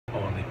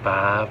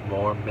5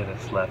 more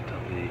minutes left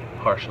of the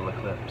partial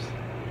eclipse.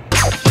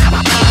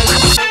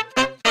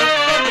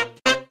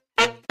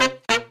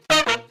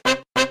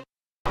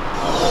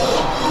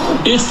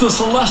 It's the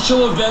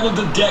celestial event of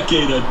the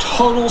decade, a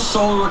total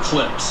solar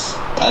eclipse.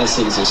 I just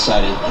think it's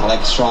exciting. I like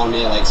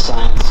astronomy, I like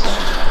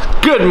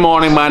science. Good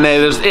morning, my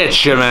neighbors.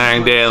 It's your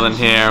man Daylnut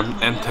here,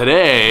 and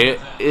today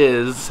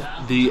is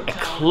the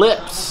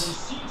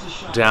eclipse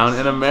down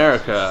in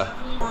America.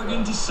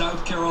 Oregon to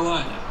South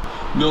Carolina.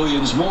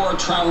 Millions more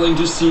traveling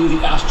to see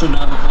the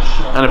astronomical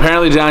show. And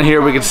apparently down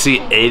here we can see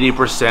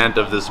 80%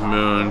 of this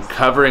moon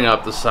covering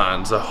up the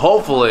sun. So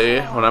hopefully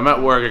when I'm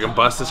at work I can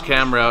bust this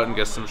camera out and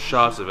get some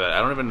shots of it. I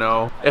don't even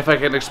know if I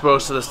can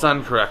expose to the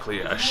sun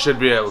correctly. I should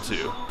be able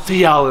to.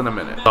 See y'all in a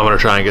minute. I'm gonna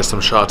try and get some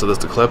shots of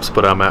this eclipse,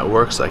 but I'm at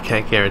work so I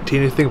can't guarantee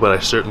anything, but I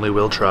certainly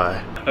will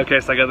try. Okay,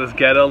 so I got this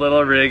ghetto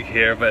little rig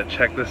here, but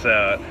check this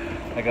out.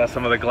 I got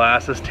some of the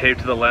glasses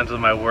taped to the lens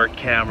of my work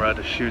camera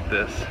to shoot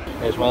this.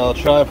 Here's my little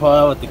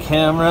tripod with the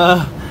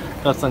camera.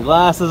 Got some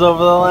glasses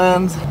over the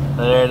lens.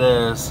 There it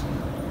is.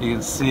 You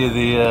can see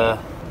the,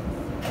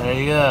 there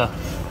you go.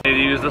 I need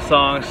to use the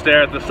song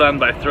Stare at the Sun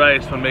by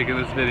Thrice when making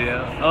this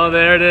video. Oh,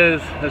 there it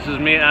is. This is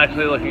me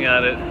actually looking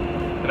at it.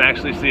 You can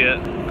actually see it.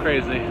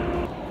 Crazy.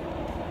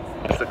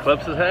 This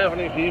eclipse is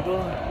happening, people.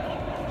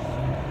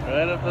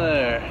 Right up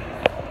there.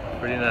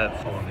 Pretty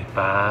nuts. Only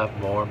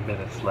 5 more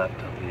minutes left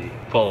of the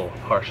full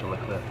partial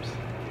eclipse.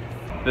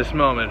 This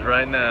moment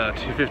right now,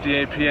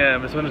 2:58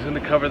 p.m. is when it's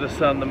going to cover the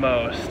sun the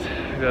most.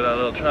 We got our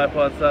little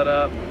tripod set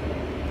up,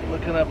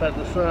 looking up at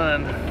the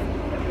sun.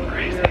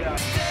 Crazy.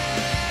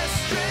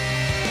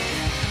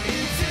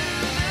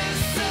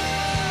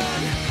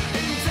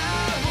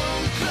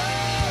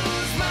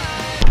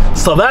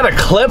 So that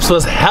eclipse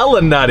was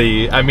hella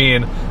nutty. I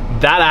mean,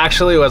 that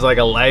actually was like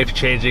a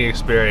life-changing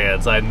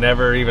experience. I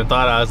never even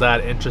thought I was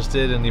that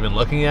interested in even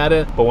looking at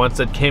it, but once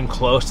it came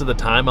close to the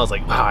time, I was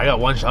like, wow, I got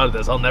one shot at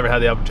this. I'll never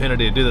have the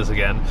opportunity to do this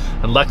again.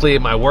 And luckily,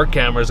 my work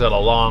camera's got a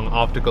long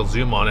optical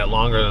zoom on it,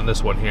 longer than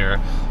this one here.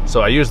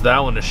 So I used that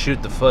one to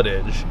shoot the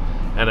footage.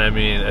 And I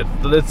mean,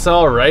 it's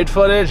all right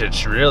footage.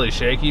 It's really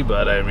shaky,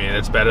 but I mean,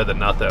 it's better than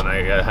nothing.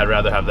 I'd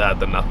rather have that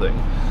than nothing.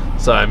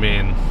 So I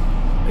mean,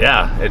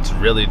 yeah, it's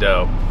really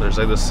dope. There's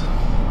like this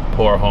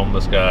poor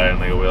homeless guy in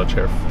like a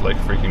wheelchair, like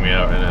freaking me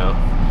out right now.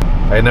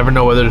 I never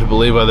know whether to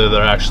believe whether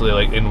they're actually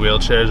like in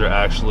wheelchairs or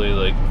actually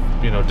like,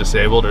 you know,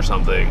 disabled or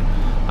something.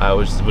 I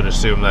would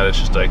assume that it's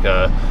just like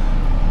a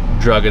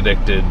drug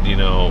addicted, you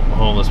know,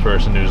 homeless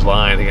person who's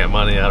lying to get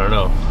money. I don't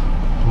know.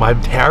 Am I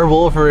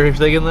terrible for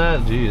thinking that?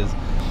 Jeez.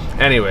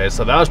 Anyway,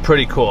 so that was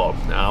pretty cool.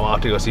 Now I'll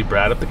have to go see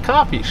Brad at the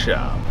coffee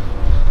shop.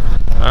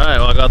 Alright,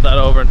 well I got that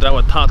over and done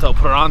with Tanto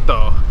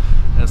Pronto.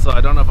 And so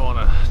I don't know if I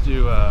want to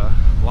do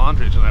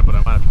laundry tonight, but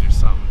I might have to do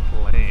something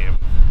lame.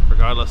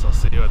 Regardless, I'll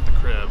see you at the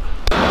crib.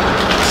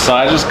 So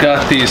I just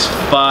got these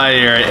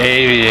fire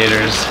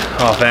aviators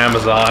off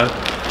Amazon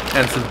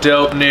and some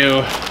dope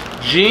new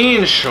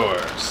jean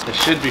shorts. They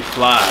should be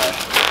fly.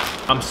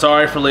 I'm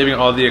sorry for leaving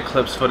all the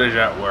eclipse footage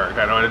at work.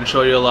 I know I didn't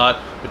show you a lot,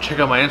 but check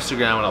out my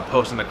Instagram and I'll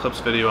post an eclipse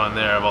video on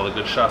there of all the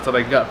good shots that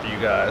I got for you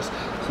guys.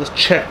 So let's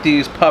check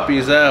these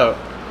puppies out.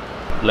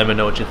 Let me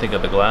know what you think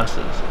of the glasses.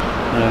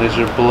 These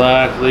are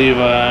black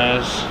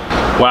Levi's.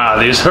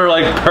 Wow, these are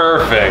like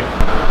perfect.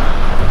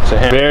 So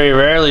very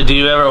rarely do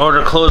you ever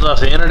order clothes off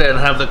the internet and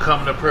have them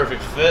come in a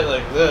perfect fit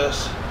like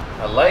this.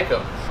 I like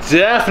them.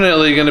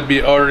 Definitely gonna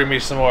be ordering me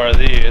some more of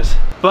these.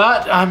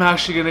 But I'm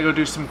actually gonna go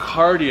do some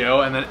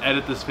cardio and then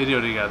edit this video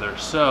together.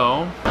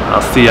 So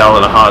I'll see y'all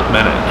in a hot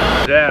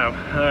minute. Damn,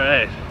 all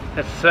right.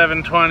 It's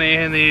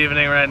 7:20 in the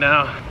evening right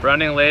now.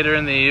 Running later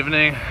in the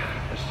evening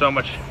is so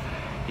much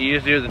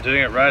easier than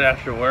doing it right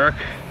after work.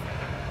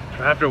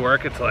 After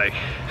work, it's like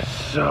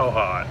so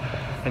hot,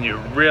 and you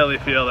really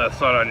feel that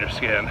sun on your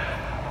skin.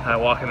 I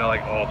walk into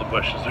like all the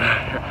bushes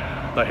around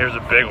here. But here's a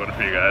big one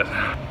for you guys.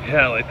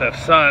 Yeah, like that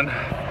sun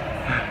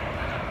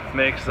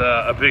makes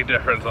a big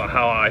difference on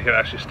how long I can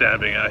actually stand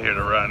being out here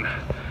to run.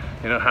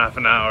 You know, half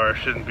an hour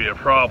shouldn't be a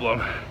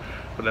problem,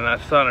 but in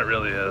that sun it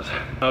really is.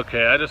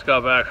 Okay, I just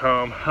got back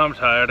home. I'm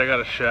tired. I got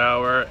a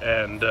shower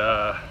and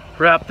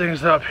wrap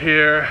things up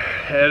here,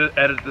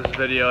 edit this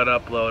video and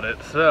upload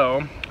it.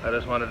 So I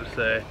just wanted to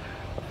say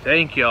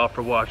thank y'all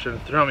for watching.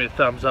 Throw me a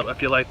thumbs up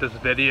if you like this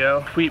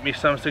video. Tweet me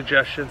some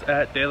suggestions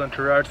at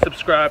Daylnut.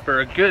 Subscribe for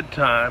a good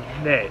time,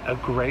 nay, a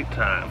great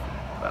time.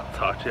 I'll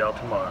talk to y'all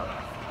tomorrow.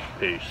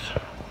 Peace.